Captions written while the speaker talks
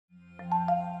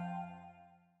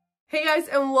Hey guys,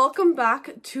 and welcome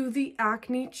back to the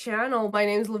Acne channel. My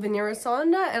name is Lavinia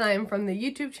Rusanda and I am from the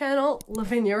YouTube channel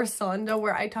Lavinia Rusanda,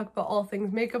 where I talk about all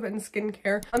things makeup and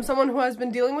skincare. I'm someone who has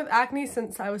been dealing with acne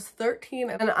since I was 13,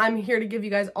 and I'm here to give you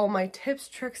guys all my tips,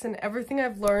 tricks, and everything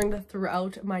I've learned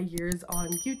throughout my years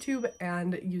on YouTube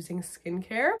and using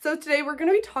skincare. So today we're going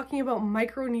to be talking about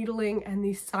microneedling and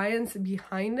the science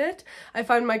behind it. I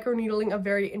find microneedling a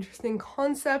very interesting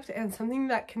concept and something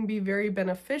that can be very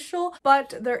beneficial,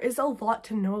 but there is a lot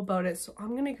to know about it, so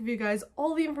I'm gonna give you guys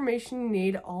all the information you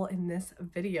need all in this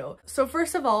video. So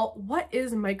first of all, what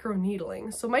is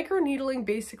microneedling? So microneedling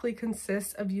basically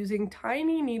consists of using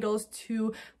tiny needles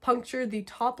to puncture the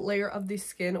top layer of the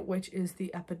skin, which is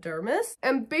the epidermis.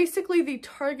 And basically the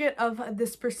target of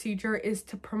this procedure is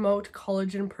to promote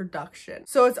collagen production.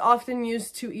 So it's often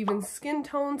used to even skin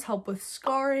tones, help with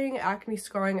scarring, acne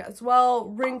scarring as well,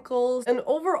 wrinkles, and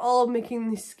overall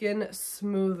making the skin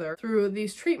smoother through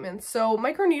these treatments. So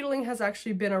microneedling has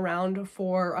actually been around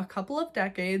for a couple of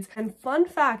decades, and fun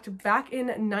fact, back in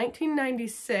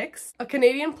 1996, a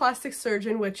Canadian plastic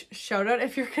surgeon, which shout out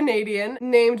if you're Canadian,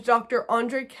 named Dr.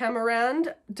 Andre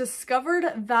Camarand, discovered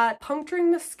that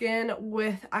puncturing the skin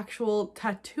with actual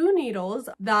tattoo needles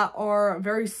that are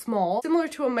very small, similar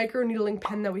to a microneedling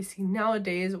pen that we see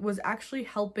nowadays, was actually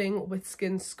helping with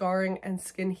skin scarring and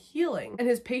skin healing. And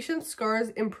his patient's scars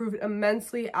improved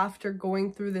immensely after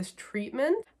going through this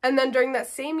treatment. And then during that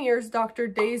same year, Dr.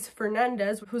 Days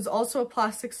Fernandez, who's also a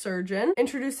plastic surgeon,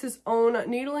 introduced his own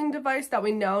needling device that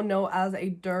we now know as a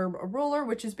derm roller,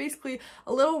 which is basically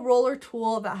a little roller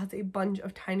tool that has a bunch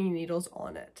of tiny needles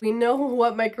on it. We know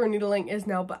what microneedling is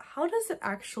now, but how does it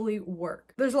actually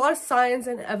work? There's a lot of science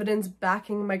and evidence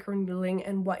backing microneedling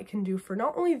and what it can do for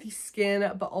not only the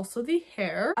skin, but also the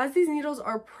hair. As these needles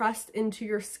are pressed into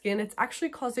your skin, it's actually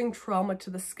causing trauma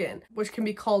to the skin, which can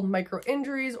be called micro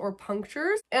injuries or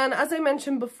punctures. And as I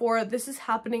mentioned before, this is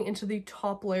happening into the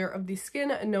top layer of the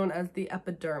skin known as the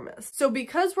epidermis. So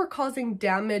because we're causing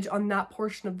damage on that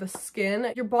portion of the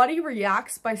skin, your body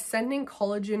reacts by sending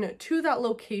collagen to that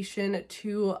location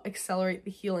to accelerate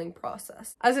the healing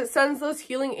process. As it sends those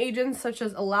healing agents such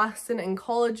as elastin and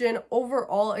collagen,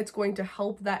 overall it's going to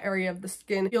help that area of the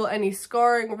skin heal any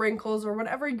scarring, wrinkles, or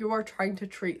whatever you are trying to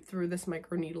treat through this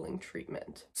microneedling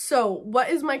treatment. So what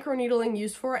is microneedling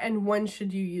used for and when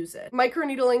should you use it?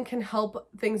 Microneedling can help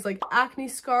things like acne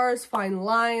scars, fine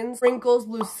lines, wrinkles,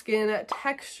 loose skin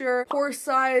texture, pore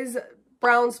size,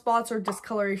 brown spots or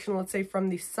discoloration, let's say from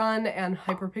the sun, and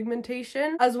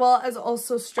hyperpigmentation, as well as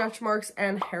also stretch marks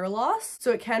and hair loss.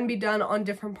 So it can be done on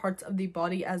different parts of the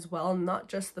body as well, not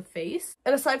just the face.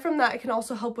 And aside from that, it can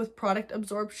also help with product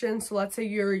absorption. So let's say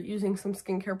you're using some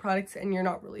skincare products and you're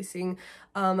not really seeing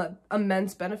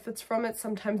immense benefits from it.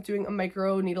 Sometimes doing a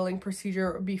micro needling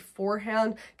procedure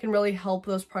beforehand can really help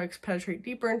those products penetrate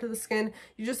deeper into the skin.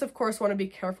 You just of course want to be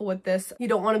careful with this. You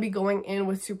don't want to be going in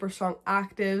with super strong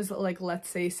actives like, let's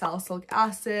say, salicylic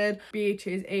acid,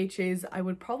 BHAs, AHAs. I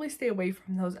would probably stay away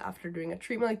from those after doing a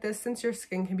treatment like this, since your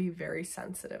skin can be very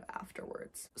sensitive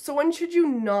afterwards. So when should you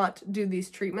not do these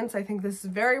treatments? I think this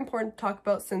is very important to talk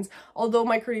about, since although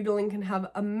microneedling can have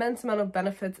immense amount of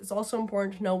benefits, it's also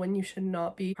important to know when you should not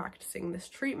be practicing this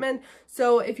treatment.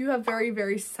 So if you have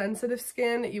very sensitive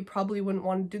skin, you probably wouldn't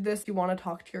want to do this. You want to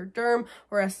talk to your derm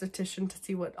or esthetician to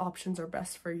see what options are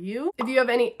best for you. If you have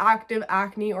any active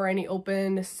acne or any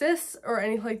open cysts or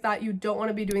anything like that, you don't want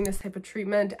to be doing this type of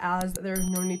treatment, as there's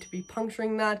no need to be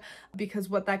puncturing that, because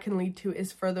what that can lead to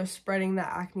is further spreading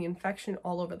that acne infection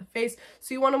all over the face.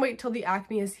 So you want to wait till the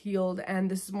acne is healed, and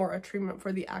this is more a treatment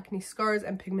for the acne scars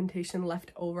and pigmentation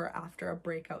left over after a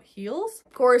breakout heals.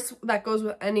 Of course, that goes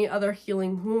with any other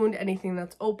healing wound, anything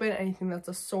that's open, anything that's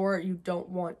a sore, you don't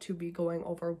want to be going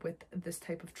over with this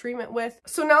type of treatment with.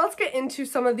 So now let's get into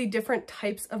some of the different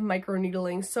types of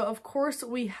microneedling. So of course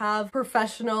we have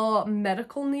professional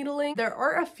medical needling. There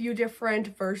are a few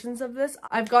different versions of this.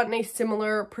 I've gotten a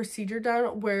similar procedure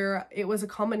done where it was a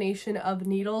combination of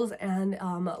needles and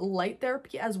light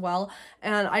therapy as well,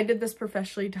 and I did this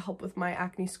professionally to help with my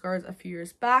acne scars a few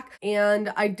years back,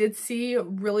 and I did see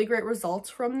really great results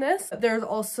from this. There's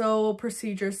also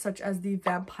procedures such as the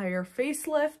vampire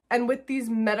facelift, and with these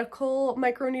medical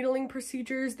microneedling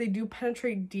procedures, they do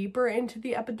penetrate deeper into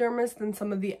the epidermis than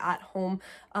some of the at-home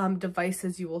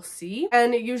devices you will see,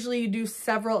 and usually you do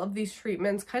several of these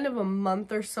treatments kind of a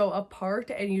month or so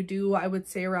apart, and you do, I would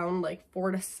say, around like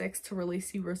 4 to 6 to really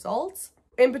see results.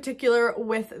 In particular,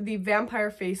 with the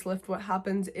vampire facelift, what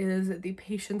happens is the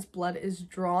patient's blood is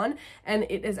drawn and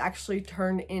it is actually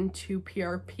turned into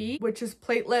PRP, which is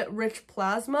platelet-rich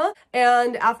plasma.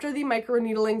 And after the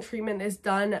microneedling treatment is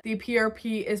done, the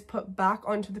PRP is put back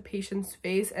onto the patient's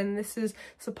face, and this is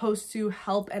supposed to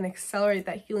help and accelerate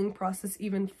that healing process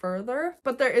even further.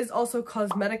 But there is also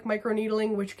cosmetic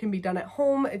microneedling, which can be done at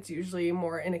home. It's usually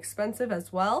more inexpensive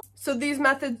as well. So these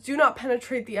methods do not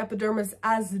penetrate the epidermis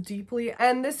as deeply,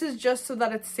 and this is just so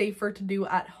that it's safer to do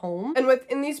at home. And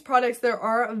within these products, there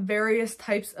are various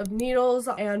types of needles,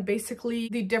 and basically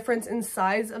the difference in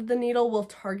size of the needle will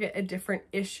target a different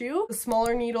issue. The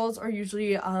smaller needles are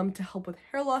usually to help with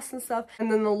hair loss and stuff,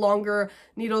 and then the longer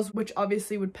needles, which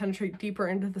obviously would penetrate deeper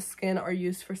into the skin, are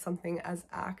used for something as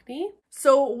acne.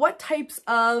 So what types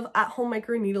of at-home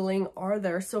microneedling are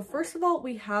there? So first of all,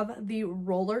 we have the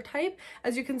roller type.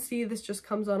 As you can see, this just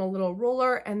comes on a little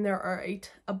roller, and there are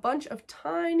a bunch of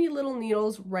tiny little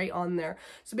needles right on there.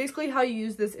 So basically how you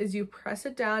use this is you press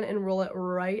it down and roll it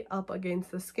right up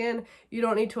against the skin. You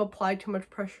don't need to apply too much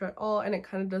pressure at all, and it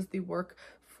kind of does the work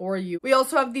for you. We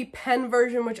also have the pen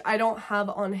version, which I don't have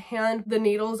on hand. The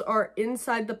needles are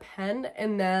inside the pen,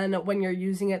 and then when you're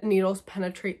using it, the needles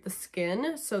penetrate the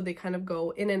skin, so they kind of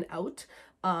go in and out.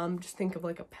 Just think of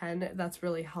like a pen. That's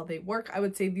really how they work. I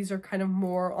would say these are kind of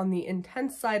more on the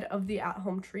intense side of the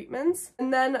at-home treatments.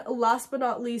 And then last but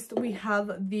not least, we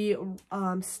have the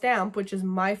stamp, which is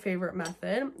my favorite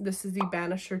method. This is the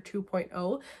Banisher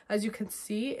 2.0. As you can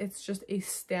see, it's just a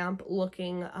stamp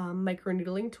looking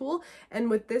microneedling tool. And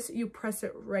with this, you press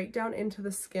it right down into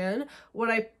the skin.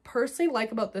 What I personally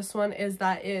like about this one is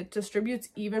that it distributes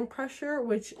even pressure,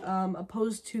 which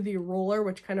opposed to the roller,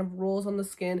 which kind of rolls on the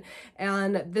skin,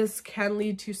 and this can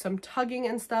lead to some tugging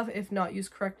and stuff if not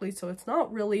used correctly. So it's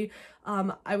not really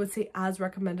I would say as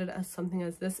recommended as something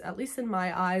as this, at least in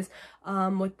my eyes.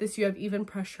 With this, you have even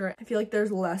pressure. I feel like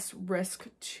there's less risk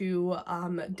to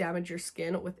damage your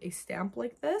skin with a stamp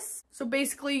like this. So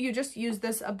basically, you just use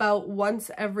this about once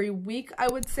every week, I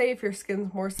would say. If your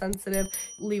skin's more sensitive,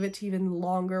 leave it to even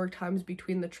longer times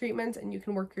between the treatments, and you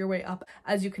can work your way up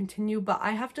as you continue. But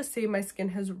I have to say my skin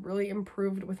has really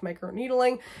improved with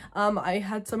microneedling. I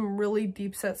had some really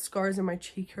deep set scars in my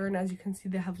cheek here, and as you can see,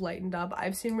 they have lightened up.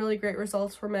 I've seen really great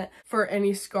results from it for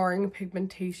any scarring,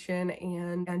 pigmentation,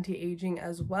 and anti-aging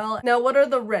as well. Now, what are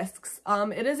the risks?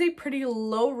 It is a pretty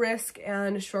low risk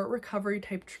and short recovery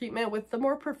type treatment. With the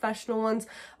more professional ones,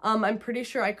 I'm pretty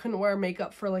sure I couldn't wear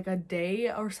makeup for like a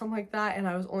day or something like that, and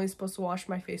I was only supposed to wash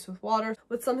my face with water.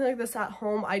 With something like this at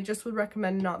home, I just would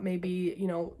recommend not maybe, you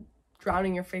know,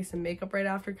 drowning your face in makeup right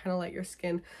after. Kind of let your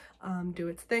skin do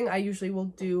its thing. I usually will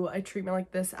do a treatment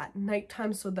like this at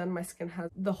nighttime, so then my skin has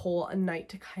the whole night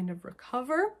to kind of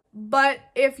recover. But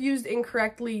if used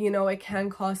incorrectly, you know, it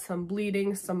can cause some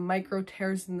bleeding, some micro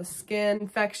tears in the skin,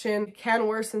 infection, it can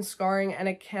worsen scarring, and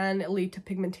it can lead to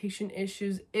pigmentation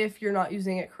issues if you're not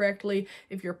using it correctly,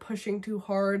 if you're pushing too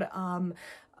hard,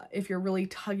 if you're really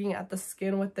tugging at the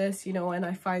skin with this, you know. And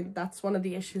I find that's one of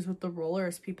the issues with the roller,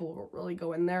 is people will really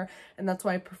go in there, and that's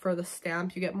why I prefer the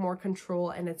stamp. You get more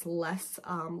control, and it's less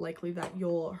likely that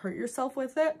you'll hurt yourself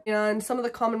with it. And some of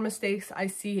the common mistakes I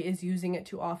see is using it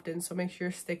too often, so make sure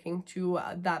you're sticking to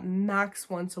that max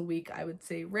once a week, I would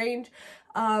say, range.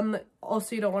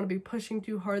 Also, you don't want to be pushing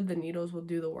too hard. The needles will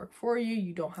do the work for you.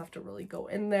 You don't have to really go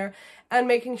in there. And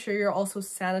making sure you're also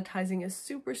sanitizing is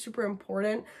super, super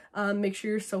important. Make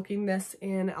sure you're soaking this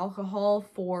in alcohol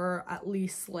for at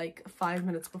least like 5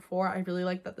 minutes before. I really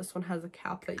like that this one has a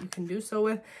cap that you can do so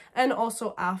with. And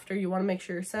also after, you want to make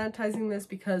sure you're sanitizing this,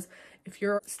 because if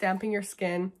you're stamping your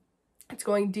skin, it's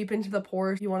going deep into the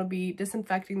pores. You want to be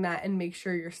disinfecting that and make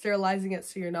sure you're sterilizing it,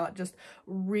 so you're not just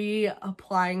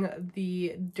reapplying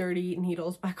the dirty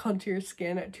needles back onto your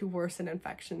skin to worsen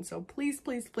infection. So please,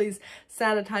 please, please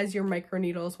sanitize your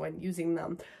microneedles when using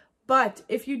them. But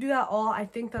if you do that all, I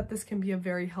think that this can be a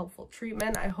very helpful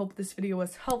treatment. I hope this video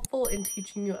was helpful in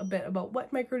teaching you a bit about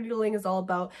what microneedling is all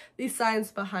about, the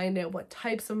science behind it, what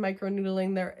types of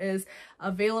microneedling there is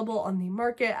available on the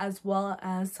market, as well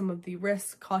as some of the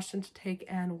risks, caution to take,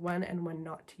 and when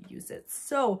not to use it.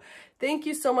 So thank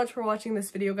you so much for watching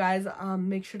this video, guys.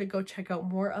 Make sure to go check out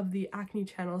more of the Acne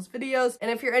channel's videos. And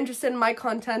if you're interested in my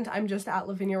content, I'm just at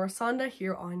Lavinia Rusanda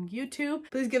here on YouTube.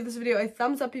 Please give this video a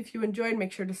thumbs up if you enjoyed.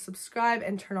 Make sure to subscribe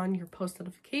and turn on your post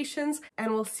notifications,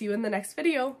 and we'll see you in the next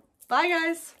video. Bye,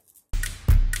 guys.